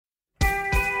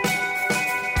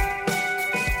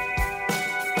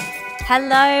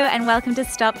Hello and welcome to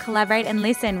Stop, Collaborate and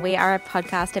Listen. We are a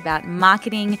podcast about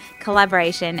marketing,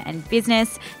 collaboration and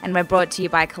business, and we're brought to you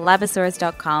by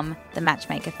Collabosaurus.com, the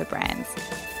matchmaker for brands.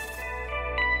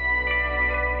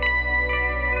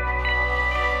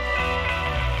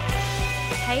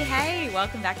 Hey,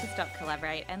 welcome back to Stop,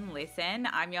 Collaborate and Listen.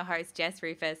 I'm your host, Jess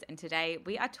Rufus, and today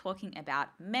we are talking about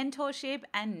mentorship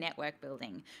and network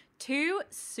building. Two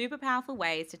super powerful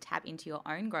ways to tap into your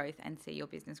own growth and see your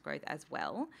business growth as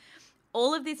well.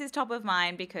 All of this is top of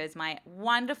mind because my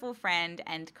wonderful friend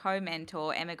and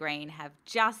co-mentor, Emma Green, have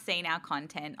just seen our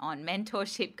content on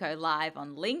mentorship go live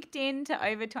on LinkedIn to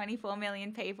over 24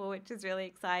 million people, which is really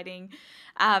exciting.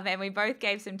 And we both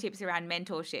gave some tips around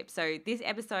mentorship. So this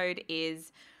episode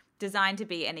is designed to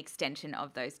be an extension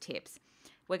of those tips.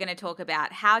 We're going to talk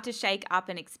about how to shake up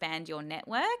and expand your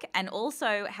network, and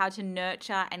also how to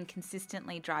nurture and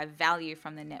consistently drive value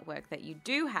from the network that you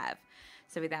do have.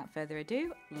 So without further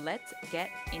ado, let's get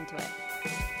into it.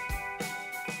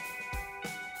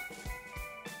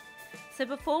 So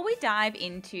before we dive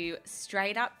into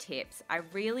straight up tips, I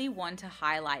really want to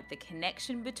highlight the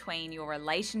connection between your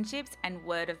relationships and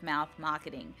word of mouth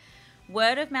marketing.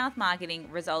 Word of mouth marketing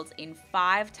results in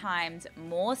 5 times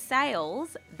more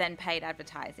sales than paid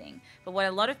advertising. But what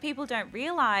a lot of people don't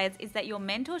realize is that your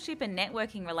mentorship and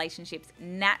networking relationships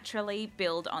naturally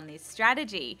build on this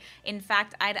strategy. In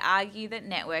fact, I'd argue that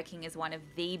networking is one of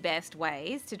the best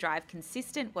ways to drive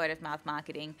consistent word of mouth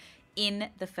marketing in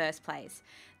the first place.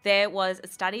 There was a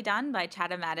study done by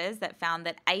Chatter Matters that found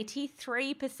that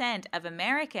 83% of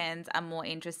Americans are more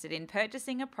interested in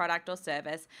purchasing a product or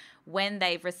service when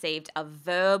they've received a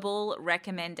verbal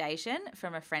recommendation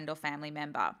from a friend or family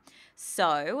member.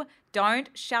 So don't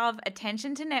shove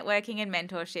attention to networking and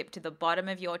mentorship to the bottom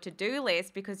of your to-do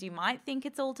list because you might think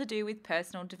it's all to do with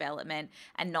personal development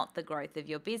and not the growth of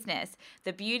your business.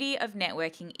 The beauty of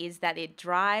networking is that it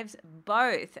drives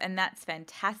both, and that's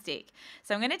fantastic.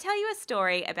 So I'm going to tell you a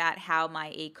story about how my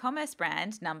e-commerce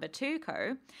brand, Number 2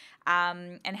 Co.,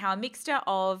 and how a mixture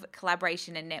of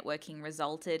collaboration and networking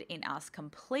resulted in us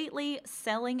completely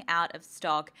selling out of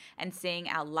stock and seeing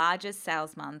our largest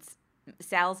sales month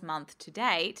to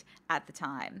date at the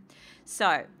time.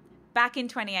 So back in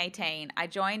 2018, I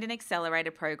joined an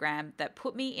accelerator program that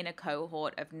put me in a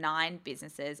cohort of 9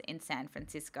 businesses in San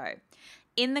Francisco.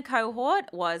 In the cohort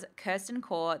was Kirsten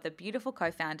Kaur, the beautiful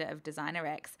co-founder of Designer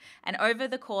X, and over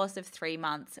the course of 3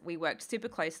 months, we worked super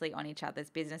closely on each other's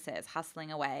businesses, hustling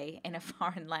away in a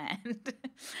foreign land.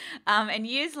 And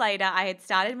years later, I had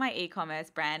started my e-commerce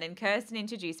brand, and Kirsten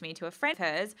introduced me to a friend of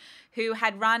hers who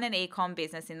had run an e-com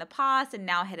business in the past and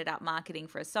now headed up marketing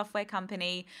for a software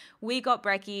company. We got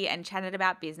brekkie and chatted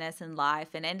about business and life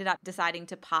and ended up deciding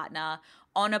to partner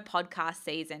on a podcast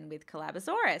season with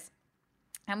Collabosaurus.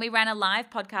 And we ran a live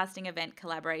podcasting event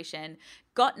collaboration,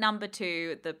 got Number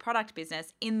 2, the product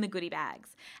business, in the goodie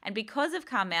bags. And because of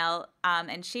Carmel,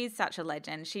 and she's such a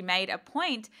legend, she made a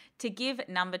point to give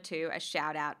Number 2 a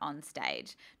shout out on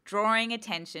stage, drawing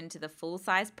attention to the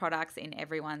full-size products in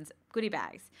everyone's goodie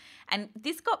bags. And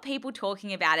this got people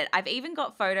talking about it. I've even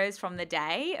got photos from the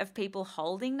day of people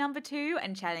holding Number 2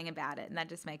 and chatting about it, and that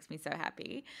just makes me so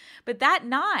happy. But that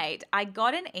night, I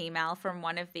got an email from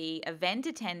one of the event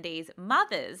attendees'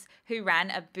 mothers who ran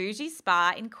a bougie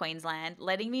spa in Queensland,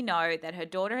 letting me know that her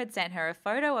daughter had sent her a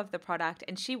photo of the product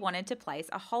and she wanted to place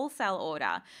a wholesale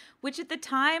order, which at the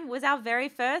time was our very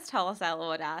first wholesale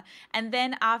order. And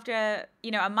then after,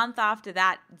 a month after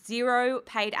that, 0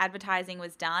 paid advertising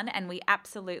was done and we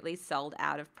absolutely sold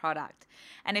out of product.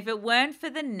 And if it weren't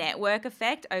for the network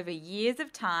effect over years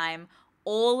of time,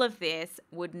 all of this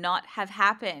would not have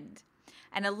happened.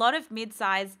 And a lot of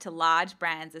mid-sized to large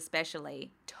brands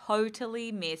especially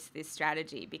totally miss this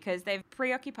strategy because they're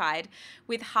preoccupied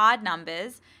with hard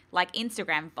numbers like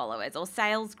Instagram followers or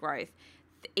sales growth,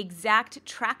 exact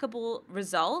trackable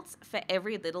results for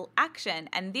every little action.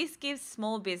 And this gives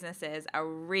small businesses a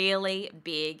really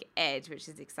big edge, which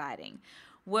is exciting.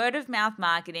 Word of mouth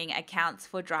marketing accounts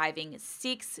for driving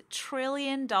 $6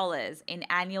 trillion in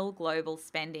annual global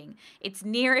spending. It's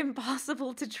near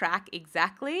impossible to track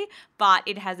exactly, but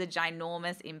it has a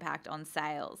ginormous impact on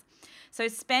sales. So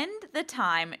spend the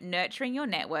time nurturing your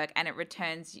network and it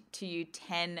returns to you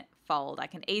tenfold. I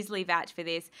can easily vouch for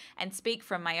this and speak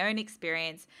from my own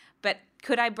experience, but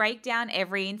could I break down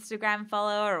every Instagram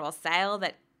follower or sale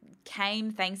that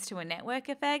came thanks to a network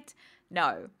effect?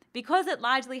 No, because it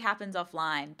largely happens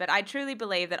offline, but I truly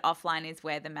believe that offline is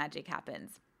where the magic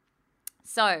happens.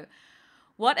 So,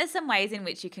 what are some ways in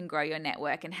which you can grow your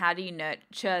network and how do you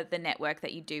nurture the network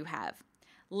that you do have?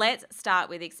 Let's start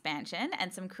with expansion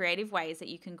and some creative ways that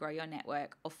you can grow your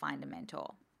network or find a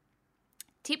mentor.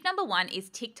 Tip number 1 is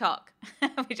TikTok,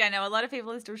 which I know a lot of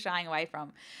people are still shying away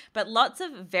from. But lots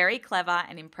of very clever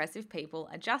and impressive people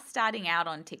are just starting out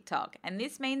on TikTok. And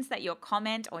this means that your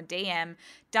comment or DM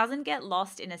doesn't get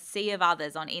lost in a sea of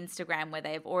others on Instagram where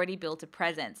they have already built a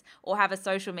presence or have a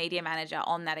social media manager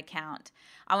on that account.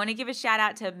 I want to give a shout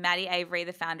out to Maddie Avery,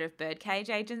 the founder of Birdcage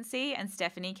Agency, and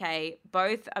Stephanie Kay.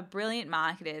 Both are brilliant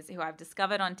marketers who I've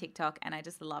discovered on TikTok, and I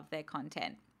just love their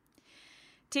content.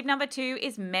 Tip number 2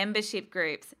 is membership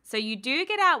groups. So you do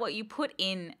get out what you put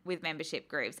in with membership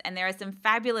groups, and there are some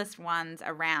fabulous ones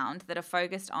around that are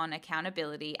focused on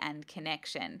accountability and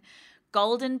connection.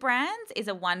 Golden Brands is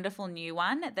a wonderful new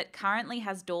one that currently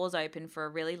has doors open for a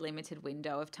really limited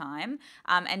window of time,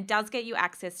 and does get you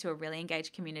access to a really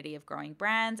engaged community of growing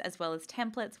brands, as well as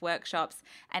templates, workshops,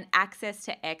 and access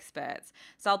to experts.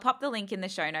 So I'll pop the link in the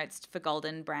show notes for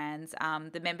Golden Brands.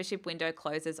 The membership window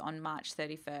closes on March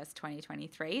 31st,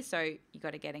 2023. So you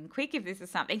got to get in quick if this is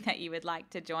something that you would like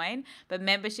to join. But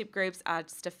membership groups are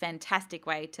just a fantastic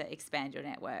way to expand your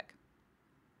network.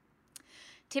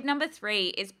 Tip number 3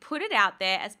 is put it out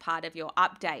there as part of your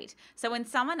update. So when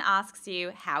someone asks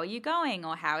you, how are you going?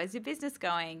 Or how is your business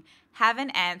going? Have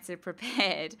an answer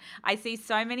prepared. I see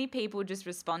so many people just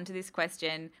respond to this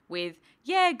question with,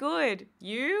 yeah, good.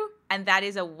 You? And that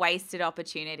is a wasted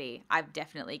opportunity. I'm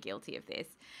definitely guilty of this.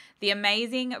 The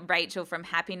amazing Rachel from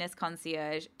Happiness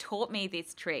Concierge taught me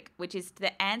this trick, which is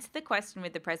to answer the question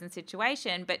with the present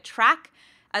situation, but tack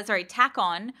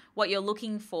on what you're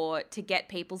looking for to get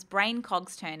people's brain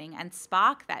cogs turning and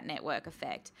spark that network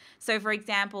effect. So for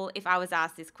example, if I was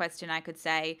asked this question, I could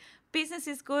say, business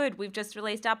is good. We've just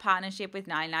released our partnership with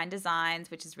 99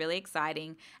 Designs, which is really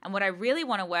exciting. And what I really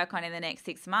want to work on in the next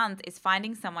 6 months is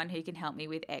finding someone who can help me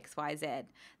with XYZ.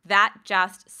 That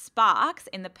just sparks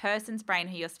in the person's brain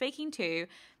who you're speaking to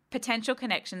potential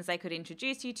connections they could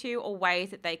introduce you to or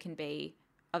ways that they can be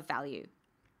of value.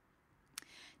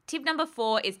 Tip number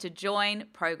 4 is to join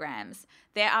programs.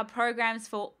 There are programs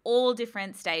for all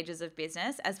different stages of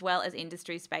business as well as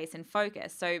industry, space, and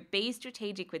focus. So be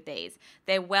strategic with these.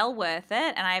 They're well worth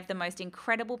it, and I have the most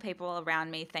incredible people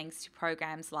around me thanks to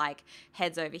programs like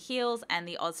Heads Over Heels and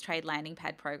the Austrade Landing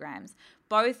Pad programs.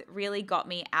 Both really got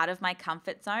me out of my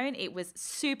comfort zone. It was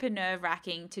super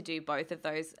nerve-wracking to do both of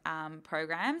those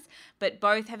programs, but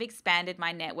both have expanded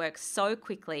my network so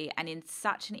quickly and in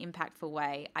such an impactful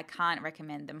way. I can't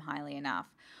recommend them highly enough.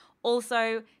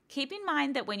 Also, keep in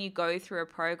mind that when you go through a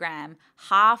program,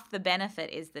 half the benefit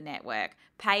is the network.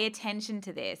 Pay attention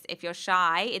to this. If you're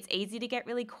shy, it's easy to get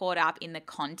really caught up in the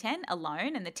content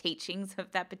alone and the teachings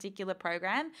of that particular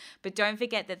program. But don't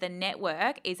forget that the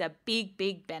network is a big,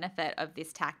 big benefit of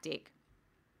this tactic.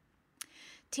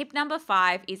 Tip number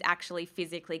 5 is actually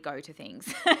physically go to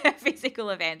things, physical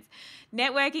events.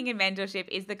 Networking and mentorship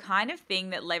is the kind of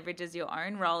thing that leverages your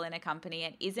own role in a company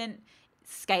and isn't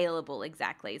scalable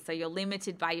exactly. So you're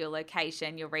limited by your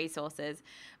location, your resources.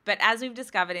 But as we've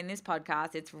discovered in this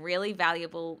podcast, it's really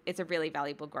valuable. It's a really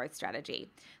valuable growth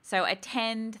strategy. So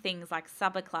attend things like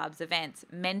supper clubs, events,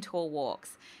 mentor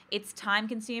walks. It's time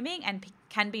consuming and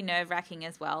can be nerve-wracking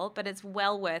as well, but it's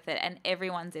well worth it, and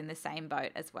everyone's in the same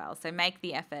boat as well. So make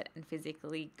the effort and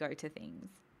physically go to things.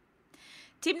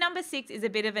 Tip number 6 is a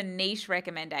bit of a niche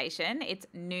recommendation. It's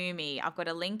Noomi. I've got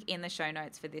a link in the show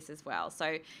notes for this as well.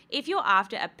 So if you're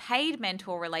after a paid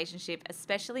mentor relationship,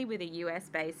 especially with a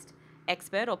US-based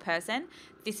expert or person,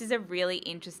 this is a really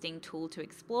interesting tool to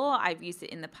explore. I've used it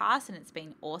in the past and it's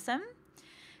been awesome.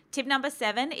 Tip number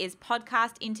 7 is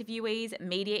podcast interviewees,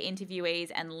 media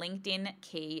interviewees, and LinkedIn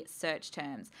key search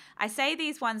terms. I say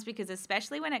these ones because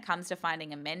especially when it comes to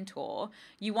finding a mentor,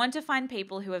 you want to find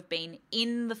people who have been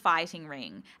in the fighting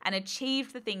ring and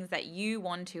achieved the things that you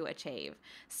want to achieve.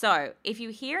 So if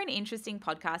you hear an interesting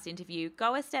podcast interview,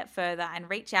 go a step further and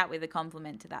reach out with a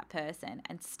compliment to that person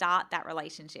and start that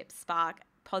relationship, spark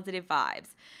positive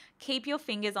vibes. Keep your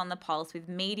fingers on the pulse with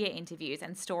media interviews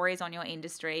and stories on your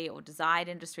industry or desired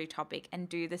industry topic, and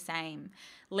do the same.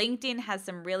 LinkedIn has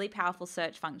some really powerful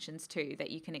search functions too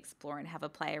that you can explore and have a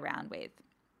play around with.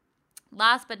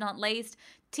 Last but not least,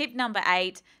 tip number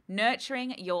 8,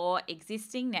 nurturing your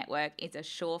existing network is a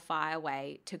surefire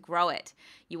way to grow it.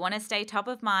 You want to stay top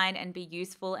of mind and be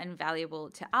useful and valuable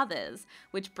to others,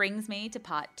 which brings me to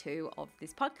part 2 of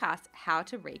this podcast, how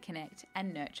to reconnect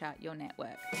and nurture your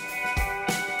network.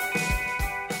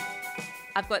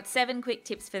 I've got 7 quick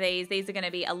tips for these. These are going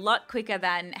to be a lot quicker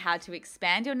than how to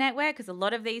expand your network because a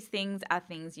lot of these things are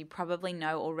things you probably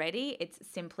know already. It's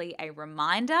simply a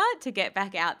reminder to get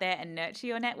back out there and nurture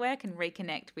your network and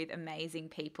reconnect with amazing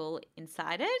people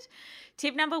inside it.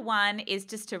 Tip number 1 is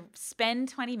just to spend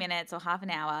 20 minutes or half an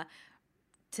hour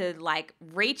like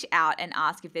reach out and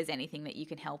ask if there's anything that you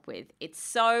can help with. It's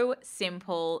so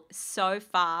simple, so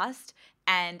fast,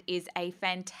 and is a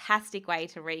fantastic way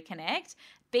to reconnect.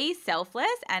 Be selfless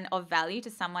and of value to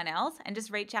someone else, and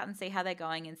just reach out and see how they're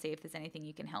going and see if there's anything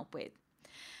you can help with.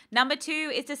 Number 2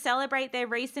 is to celebrate their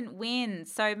recent wins.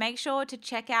 So make sure to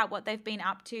check out what they've been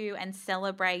up to and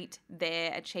celebrate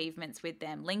their achievements with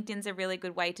them. LinkedIn's a really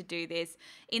good way to do this.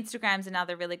 Instagram's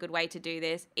another really good way to do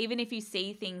this. Even if you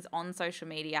see things on social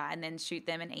media and then shoot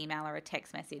them an email or a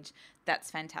text message, that's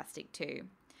fantastic too.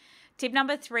 Tip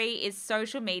number 3 is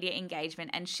social media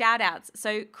engagement and shout outs.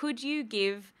 So could you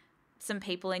give some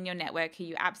people in your network who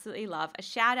you absolutely love a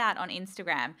shout out on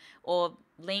Instagram or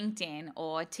LinkedIn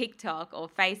or TikTok or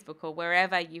Facebook or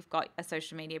wherever you've got a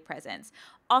social media presence?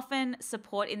 Often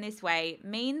support in this way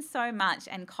means so much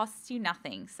and costs you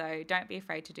nothing. So don't be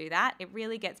afraid to do that. It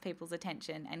really gets people's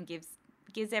attention and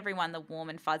gives everyone the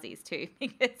warm and fuzzies too,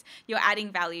 because you're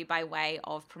adding value by way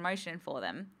of promotion for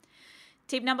them.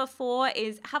 Tip number 4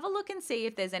 is have a look and see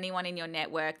if there's anyone in your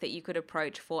network that you could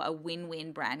approach for a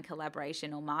win-win brand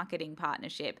collaboration or marketing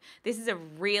partnership. This is a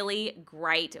really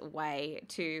great way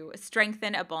to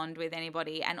strengthen a bond with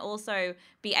anybody and also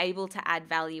be able to add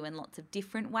value in lots of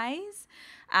different ways.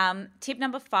 Tip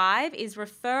number 5 is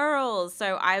referrals.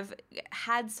 So I've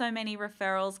had so many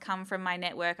referrals come from my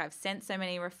network. I've sent so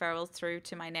many referrals through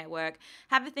to my network.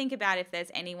 Have a think about if there's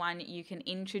anyone you can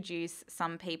introduce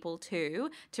some people to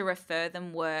refer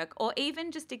them work, or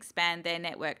even just expand their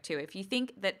network too. If you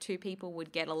think that 2 people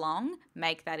would get along,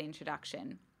 make that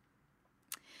introduction.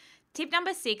 Tip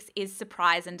number 6 is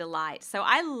surprise and delight. So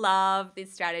I love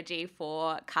this strategy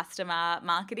for customer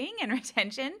marketing and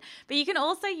retention, but you can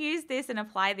also use this and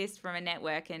apply this from a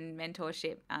network and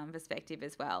mentorship perspective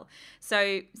as well.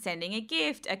 So sending a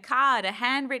gift, a card, a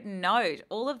handwritten note,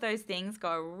 all of those things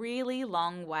go a really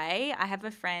long way. I have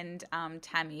a friend,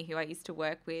 Tammy, who I used to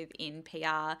work with in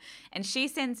PR, and she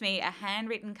sends me a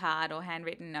handwritten card or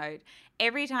handwritten note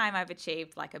every time I've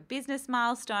achieved like a business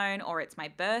milestone or it's my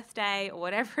birthday or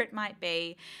whatever it might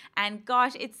be. And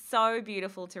gosh, it's so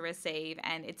beautiful to receive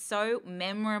and it's so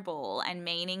memorable and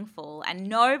meaningful and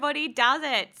nobody does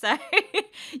it. So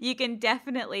you can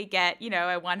definitely get, a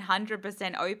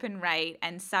 100% open rate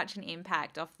and such an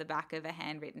impact off the back of a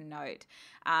handwritten note.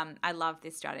 I love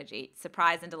this strategy.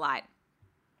 Surprise and delight.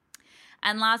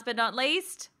 And last but not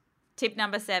least, tip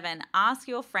number 7, ask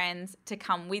your friends to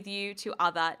come with you to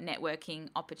other networking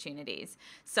opportunities.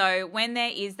 So when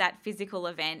there is that physical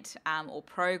event or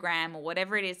program or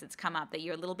whatever it is that's come up that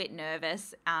you're a little bit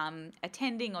nervous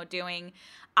attending or doing,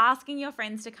 asking your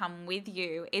friends to come with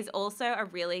you is also a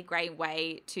really great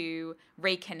way to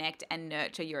reconnect and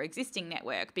nurture your existing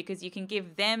network, because you can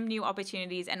give them new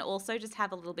opportunities and also just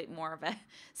have a little bit more of a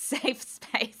safe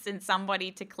space and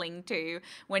somebody to cling to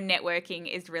when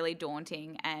networking is really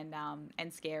daunting and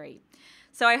scary.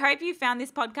 So I hope you found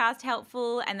this podcast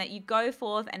helpful and that you go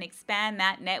forth and expand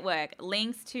that network.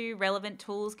 Links to relevant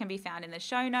tools can be found in the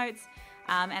show notes,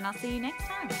 and I'll see you next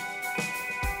time.